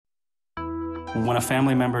When a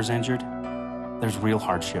family member is injured, there's real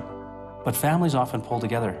hardship. But families often pull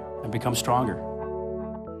together and become stronger.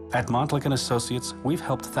 At Montlick & Associates, we've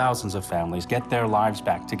helped thousands of families get their lives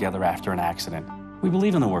back together after an accident. We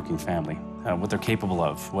believe in the working family, what they're capable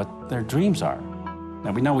of, what their dreams are.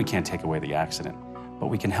 Now, we know we can't take away the accident, but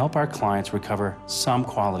we can help our clients recover some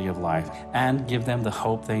quality of life and give them the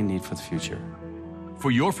hope they need for the future.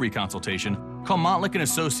 For your free consultation, call Montlick &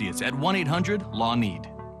 Associates at 1-800-LAW-NEED.